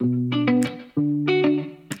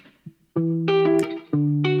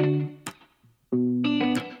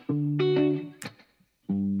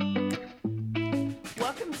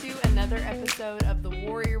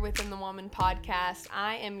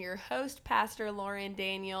am your host, Pastor Lauren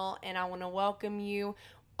Daniel, and I want to welcome you,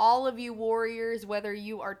 all of you warriors, whether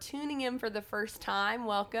you are tuning in for the first time,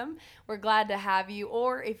 welcome. We're glad to have you,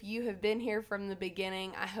 or if you have been here from the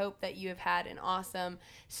beginning, I hope that you have had an awesome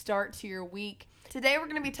start to your week. Today we're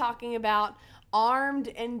going to be talking about armed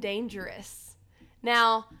and dangerous.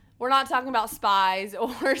 Now, we're not talking about spies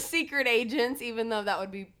or secret agents, even though that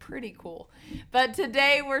would be pretty cool. But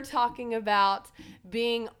today we're talking about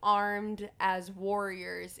being armed as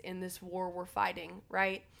warriors in this war we're fighting,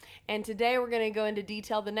 right? And today we're going to go into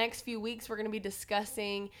detail. The next few weeks we're going to be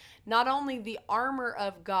discussing not only the armor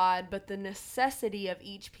of God, but the necessity of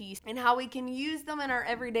each piece and how we can use them in our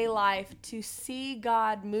everyday life to see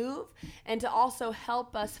God move and to also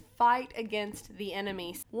help us fight against the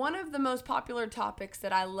enemy. One of the most popular topics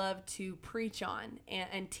that I love to preach on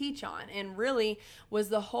and teach on, and really was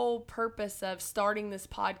the whole purpose of starting this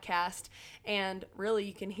podcast, and really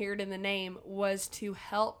you can hear it in the name, was to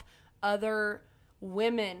help other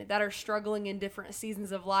women that are struggling in different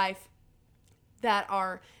seasons of life, that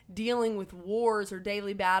are dealing with wars or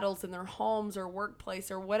daily battles in their homes or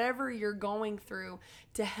workplace or whatever you're going through,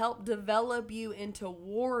 to help develop you into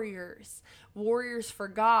warriors for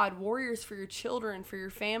God, warriors for your children, for your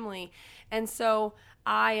family. And so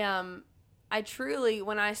I truly,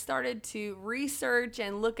 when I started to research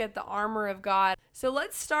and look at the armor of God, so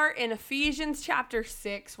let's start in Ephesians chapter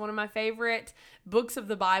 6. One of my favorite books of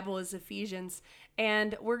the Bible is Ephesians,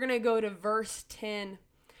 and we're going to go to verse 10.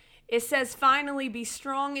 It says, "Finally, be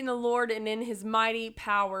strong in the Lord and in his mighty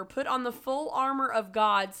power. Put on the full armor of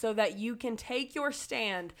God so that you can take your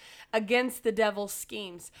stand against the devil's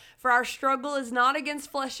schemes. For our struggle is not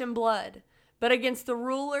against flesh and blood, but against the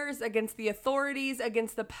rulers, against the authorities,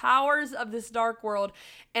 against the powers of this dark world,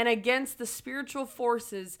 and against the spiritual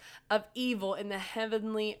forces of evil in the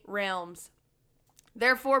heavenly realms.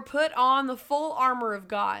 Therefore, put on the full armor of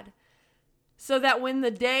God, so that when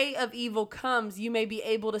the day of evil comes, you may be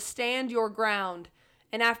able to stand your ground,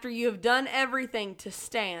 and after you have done everything, to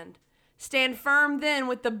stand. Stand firm then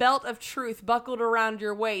with the belt of truth buckled around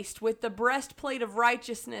your waist, with the breastplate of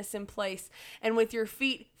righteousness in place, and with your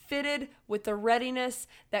feet fitted with the readiness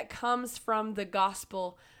that comes from the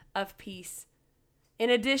gospel of peace.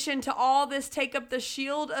 In addition to all this, take up the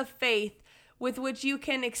shield of faith, with which you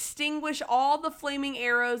can extinguish all the flaming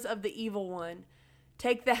arrows of the evil one.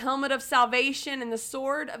 Take the helmet of salvation and the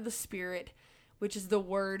sword of the Spirit, which is the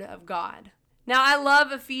word of God." Now, I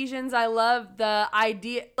love Ephesians. I love the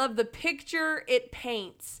idea, love the picture it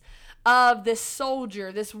paints of this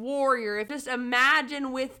soldier, this warrior. If just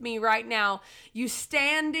imagine with me right now, you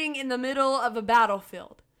standing in the middle of a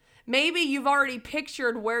battlefield. Maybe you've already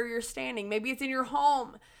pictured where you're standing. Maybe it's in your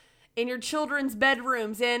home, in your children's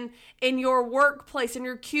bedrooms, in your workplace, in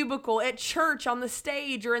your cubicle, at church, on the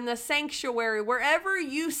stage, or in the sanctuary. Wherever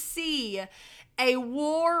you see a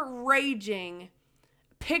war raging,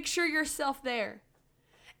 picture yourself there.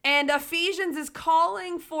 And Ephesians is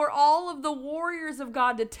calling for all of the warriors of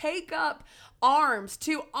God to take up arms,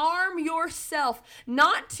 to arm yourself,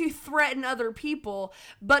 not to threaten other people,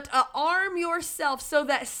 but arm yourself so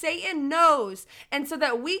that Satan knows, and so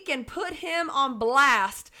that we can put him on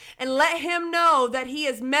blast and let him know that he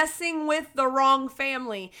is messing with the wrong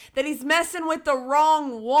family, that he's messing with the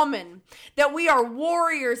wrong woman, that we are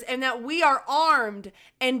warriors and that we are armed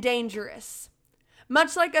and dangerous.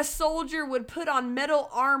 Much like a soldier would put on metal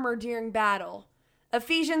armor during battle,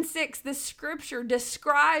 Ephesians 6, this scripture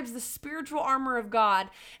describes the spiritual armor of God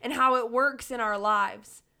and how it works in our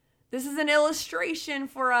lives. This is an illustration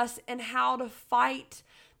for us in how to fight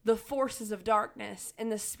the forces of darkness in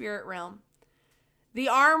the spirit realm. The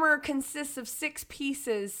armor consists of 6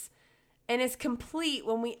 pieces and is complete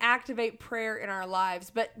when we activate prayer in our lives.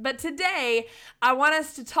 But today, I want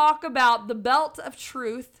us to talk about the belt of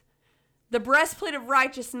truth, the breastplate of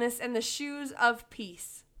righteousness, and the shoes of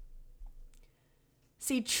peace.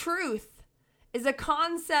 See, truth is a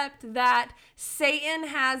concept that Satan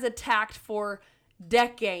has attacked for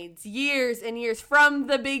decades, years and years. From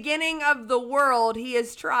the beginning of the world, he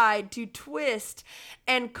has tried to twist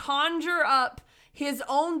and conjure up his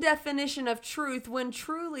own definition of truth when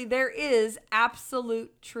truly there is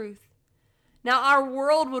absolute truth. Now, our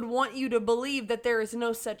world would want you to believe that there is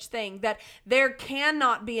no such thing, that there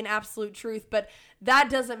cannot be an absolute truth, but that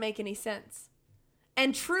doesn't make any sense.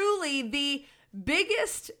 And truly, the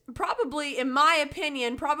biggest, probably, in my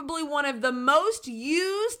opinion, probably one of the most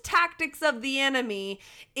used tactics of the enemy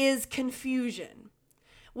is confusion.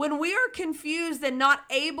 When we are confused and not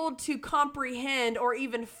able to comprehend or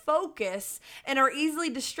even focus and are easily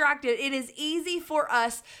distracted, it is easy for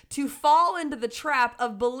us to fall into the trap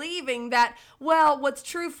of believing that, well, what's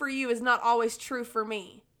true for you is not always true for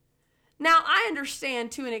me. Now, I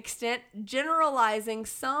understand to an extent generalizing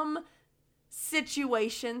some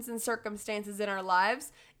situations and circumstances in our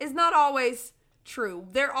lives is not always true.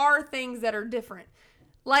 There are things that are different.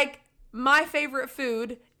 Like, my favorite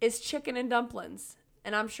food is chicken and dumplings.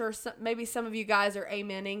 And I'm sure maybe some of you guys are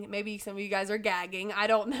amening. Maybe some of you guys are gagging. I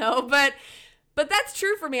don't know. But that's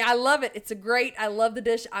true for me. I love it. I love the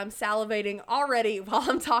dish. I'm salivating already while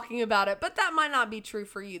I'm talking about it. But that might not be true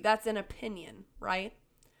for you. That's an opinion, right?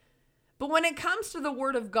 But when it comes to the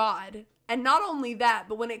Word of God, and not only that,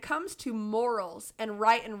 but when it comes to morals and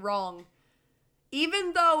right and wrong,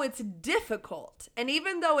 even though it's difficult and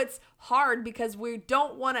even though it's hard because we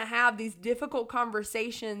don't want to have these difficult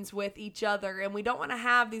conversations with each other and we don't want to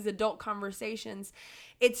have these adult conversations,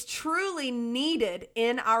 it's truly needed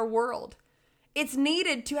in our world. It's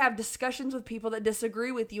needed to have discussions with people that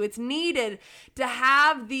disagree with you. It's needed to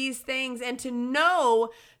have these things and to know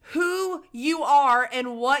who you are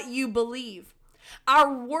and what you believe.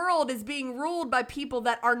 Our world is being ruled by people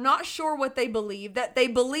that are not sure what they believe, that they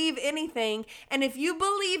believe anything. And if you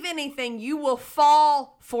believe anything, you will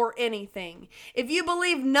fall for anything. If you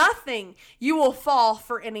believe nothing, you will fall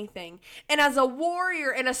for anything. And as a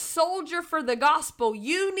warrior and a soldier for the gospel,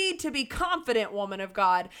 you need to be confident, woman of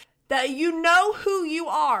God, that you know who you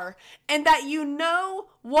are and that you know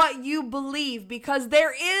what you believe, because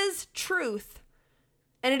there is truth,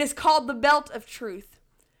 and it is called the belt of truth.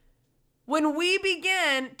 When we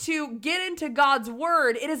begin to get into God's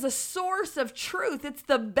word, it is a source of truth. It's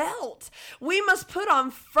the belt we must put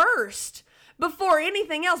on first before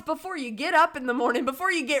anything else, before you get up in the morning,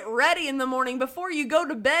 before you get ready in the morning, before you go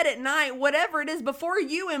to bed at night, whatever it is, before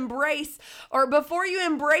you embrace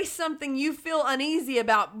something you feel uneasy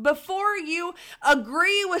about, before you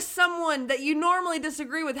agree with someone that you normally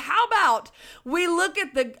disagree with. How about we look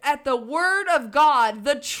at the word of God,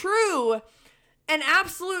 the true and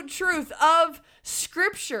absolute truth of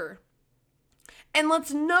Scripture. And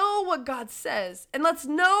let's know what God says. And let's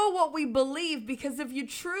know what we believe, because if you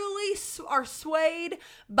truly are swayed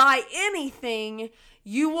by anything,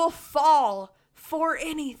 you will fall for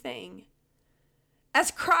anything.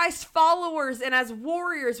 As Christ followers and as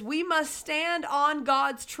warriors, we must stand on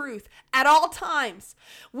God's truth at all times.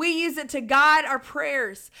 We use it to guide our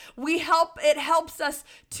prayers. It helps us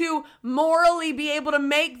to morally be able to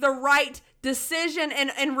make the right decision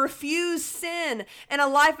and refuse sin and a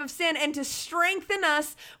life of sin, and to strengthen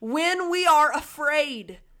us when we are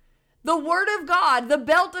afraid. The word of God, the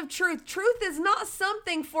belt of truth. Truth is not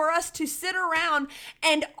something for us to sit around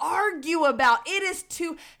and argue about. It is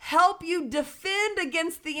to help you defend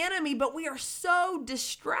against the enemy, but we are so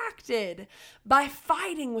distracted by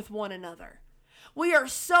fighting with one another. We are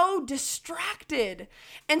so distracted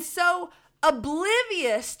and so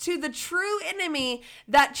oblivious to the true enemy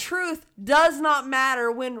that truth does not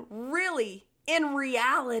matter, when really, in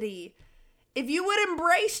reality, if you would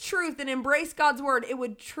embrace truth and embrace God's word, it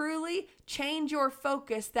would truly change your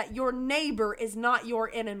focus that your neighbor is not your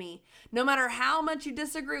enemy. No matter how much you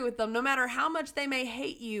disagree with them, no matter how much they may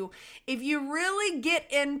hate you, if you really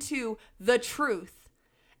get into the truth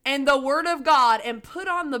and the word of God and put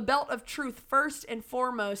on the belt of truth first and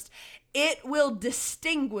foremost, it will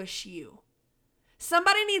distinguish you.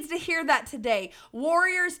 Somebody needs to hear that today.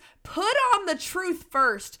 Warriors, put on the truth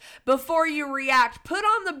first before you react. Put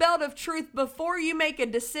on the belt of truth before you make a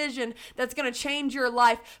decision that's going to change your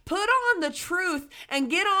life. Put on the truth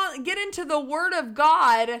and get into the word of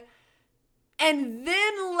God, and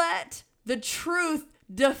then let the truth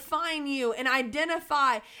define you and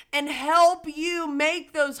identify and help you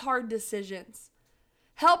make those hard decisions.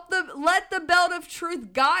 Let the belt of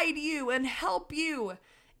truth guide you and help you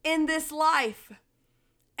in this life,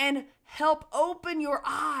 and help open your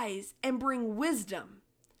eyes and bring wisdom.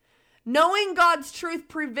 Knowing God's truth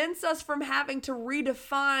prevents us from having to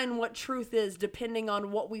redefine what truth is depending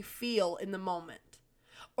on what we feel in the moment,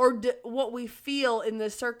 or what we feel in the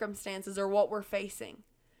circumstances, or what we're facing.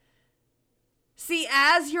 See,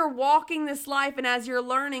 as you're walking this life and as you're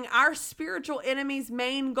learning, our spiritual enemy's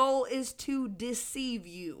main goal is to deceive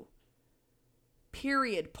you.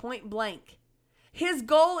 Period. Point blank. His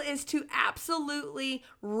goal is to absolutely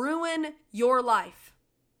ruin your life.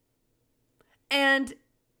 And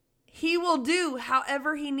he will do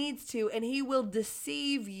however he needs to, and he will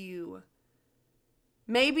deceive you.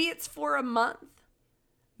 Maybe it's for a month.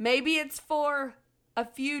 Maybe it's for a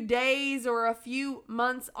few days or a few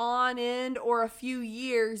months on end or a few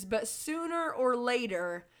years, but sooner or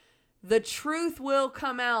later, the truth will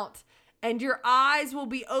come out and your eyes will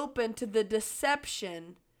be open to the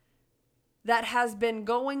deception that has been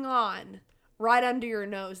going on right under your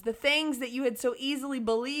nose. The things that you had so easily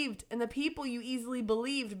believed and the people you easily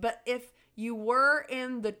believed. But if you were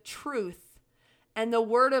in the truth and the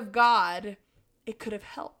word of God, it could have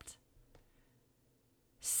helped.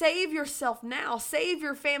 Save yourself now. Save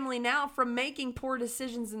your family now from making poor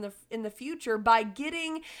decisions in the future by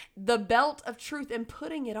getting the belt of truth and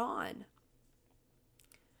putting it on.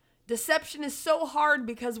 Deception is so hard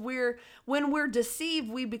because when we're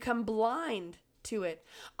deceived, we become blind to it.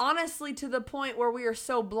 Honestly, to the point where we are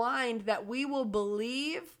so blind that we will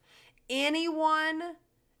believe anyone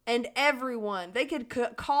and everyone. They could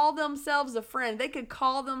call themselves a friend. They could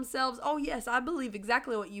call themselves, oh yes, I believe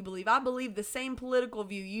exactly what you believe. I believe the same political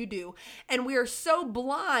view you do. And we are so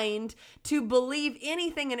blind to believe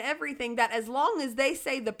anything and everything that as long as they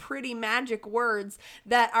say the pretty magic words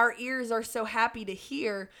that our ears are so happy to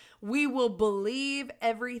hear, we will believe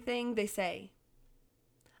everything they say.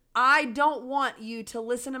 I don't want you to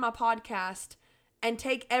listen to my podcast and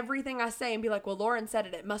take everything I say and be like, well, Lauren said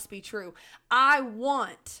it, it must be true. I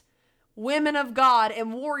want women of God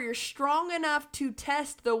and warriors strong enough to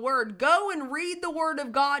test the word. Go and read the word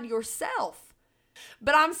of God yourself.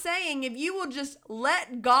 But I'm saying if you will just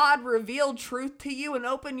let God reveal truth to you and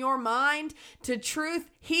open your mind to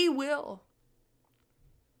truth, He will.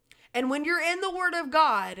 And when you're in the word of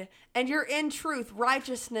God and you're in truth,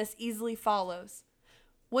 righteousness easily follows.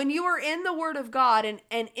 When you are in the word of God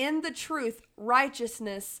and in the truth,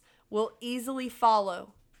 righteousness will easily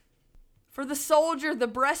follow. For the soldier, the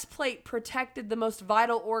breastplate protected the most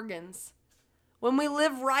vital organs. When we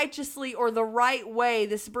live righteously or the right way,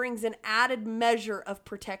 this brings an added measure of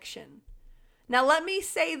protection. Now, let me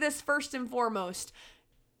say this first and foremost.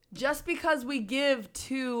 Just because we give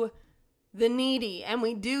to the needy and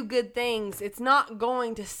we do good things, it's not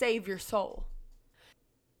going to save your soul.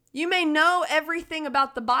 You may know everything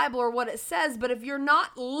about the Bible or what it says, but if you're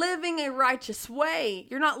not living a righteous way,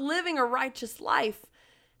 you're not living a righteous life,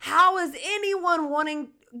 how is anyone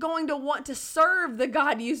going to want to serve the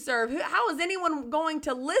God you serve? How is anyone going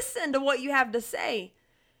to listen to what you have to say?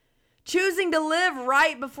 Choosing to live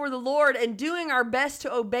right before the Lord and doing our best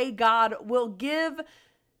to obey God will give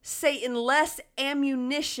Satan less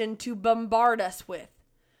ammunition to bombard us with.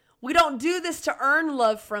 We don't do this to earn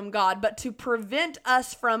love from God, but to prevent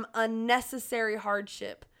us from unnecessary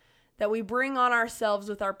hardship that we bring on ourselves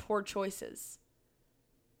with our poor choices.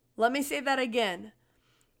 Let me say that again.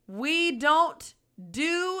 We don't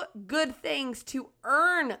do good things to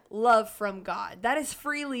earn love from God. That is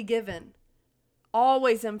freely given,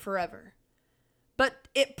 always and forever. But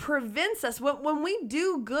it prevents us. When we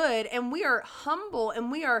do good and we are humble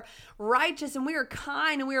and we are righteous and we are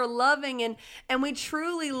kind and we are loving and we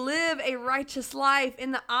truly live a righteous life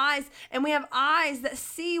in the eyes, and we have eyes that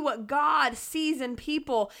see what God sees in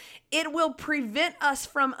people, it will prevent us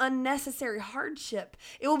from unnecessary hardship.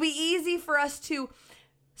 It will be easy for us to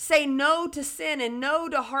say no to sin and no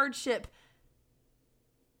to hardship,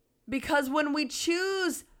 because when we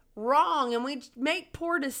choose wrong and we make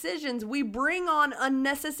poor decisions, we bring on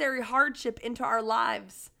unnecessary hardship into our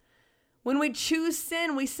lives. When we choose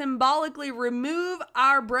sin, we symbolically remove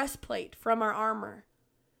our breastplate from our armor.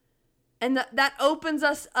 And that opens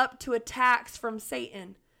us up to attacks from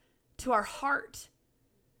Satan, to our heart.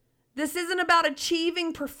 This isn't about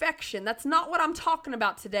achieving perfection. That's not what I'm talking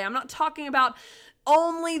about today. I'm not talking about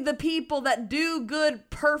only the people that do good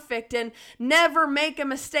perfect and never make a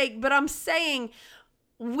mistake, but I'm saying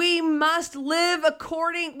we must know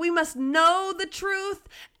the truth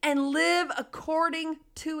and live according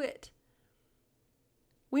to it.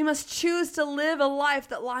 We must choose to live a life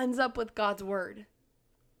that lines up with God's word.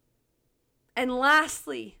 And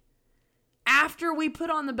lastly, after we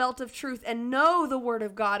put on the belt of truth and know the word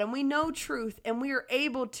of God and we know truth and we are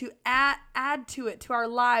able to add to it to our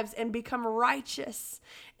lives and become righteous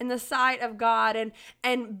in the sight of God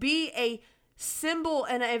and be a symbol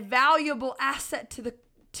and a valuable asset to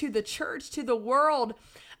the church, to the world,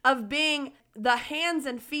 of being the hands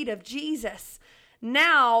and feet of Jesus,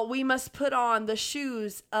 now we must put on the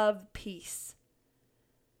shoes of peace.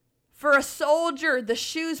 For a soldier, the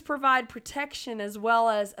shoes provide protection as well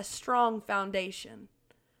as a strong foundation.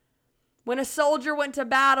 When a soldier went to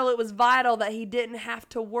battle, it was vital that he didn't have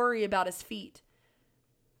to worry about his feet.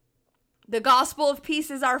 The gospel of peace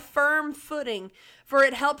is our firm footing, for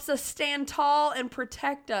it helps us stand tall and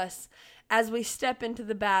protect us as we step into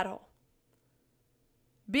the battle.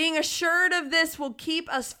 Being assured of this will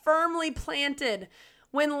keep us firmly planted.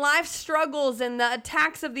 When life struggles and the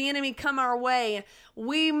attacks of the enemy come our way,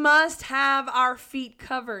 we must have our feet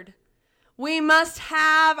covered. We must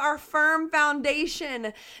have our firm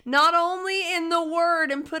foundation, not only in the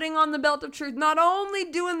word and putting on the belt of truth, not only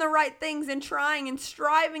doing the right things and trying and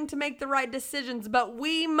striving to make the right decisions, but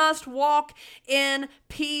we must walk in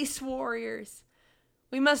peace, warriors.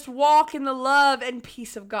 We must walk in the love and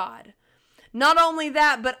peace of God. Not only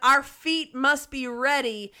that, but our feet must be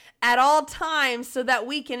ready at all times so that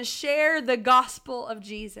we can share the gospel of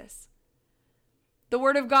Jesus. The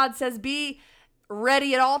word of God says, be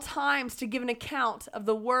ready at all times to give an account of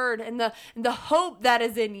the word and the hope that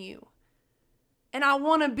is in you. And I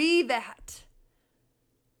want to be that.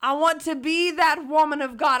 I want to be that woman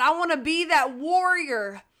of God. I want to be that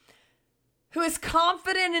warrior who is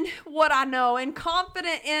confident in what I know and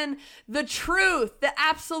confident in the truth, the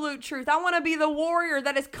absolute truth. I want to be the warrior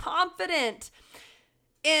that is confident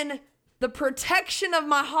in the protection of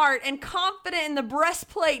my heart and confident in the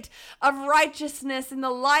breastplate of righteousness in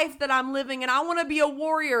the life that I'm living. And I want to be a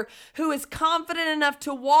warrior who is confident enough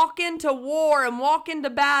to walk into war and walk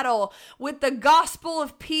into battle with the gospel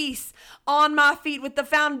of peace on my feet, with the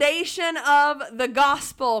foundation of the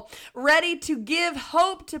gospel, ready to give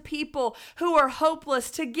hope to people who are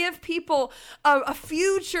hopeless, to give people a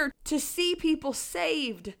future, to see people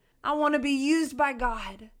saved. I want to be used by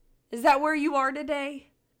God. Is that where you are today?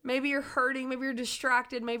 Maybe you're hurting, maybe you're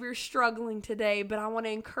distracted, maybe you're struggling today, but I want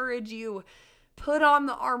to encourage you, put on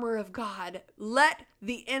the armor of God. Let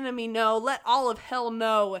the enemy know, let all of hell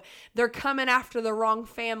know they're coming after the wrong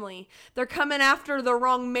family. They're coming after the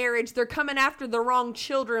wrong marriage. They're coming after the wrong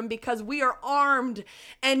children because we are armed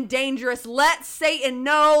and dangerous. Let Satan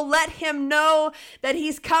know, let him know that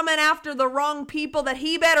he's coming after the wrong people, that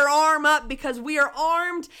he better arm up because we are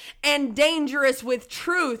armed and dangerous with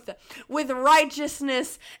truth, with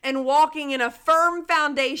righteousness, and walking in a firm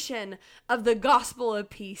foundation of the gospel of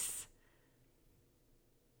peace.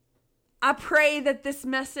 I pray that this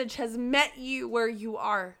message has met you where you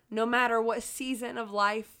are, no matter what season of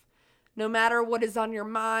life, no matter what is on your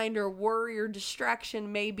mind or worry or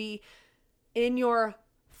distraction may be in your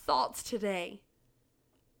thoughts today.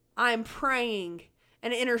 I'm praying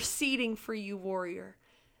and interceding for you, warrior,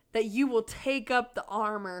 that you will take up the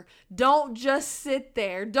armor. Don't just sit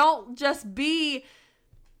there. Don't just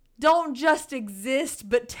exist,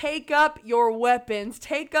 but take up your weapons,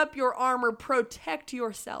 take up your armor, protect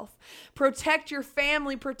yourself, protect your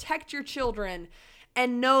family, protect your children,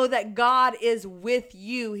 and know that God is with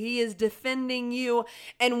you. He is defending you.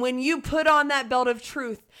 And when you put on that belt of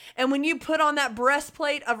truth, and when you put on that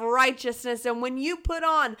breastplate of righteousness, and when you put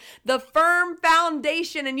on the firm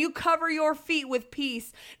foundation and you cover your feet with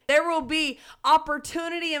peace, there will be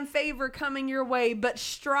opportunity and favor coming your way. But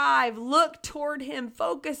strive, look toward Him,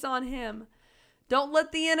 focus on Him. Don't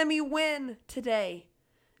let the enemy win today.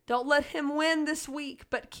 Don't let him win this week,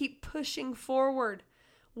 but keep pushing forward.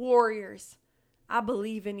 Warriors, I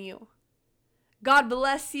believe in you. God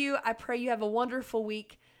bless you. I pray you have a wonderful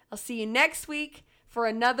week. I'll see you next week for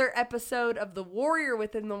another episode of the Warrior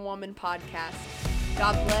Within the Woman podcast.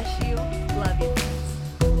 God bless you. Love you.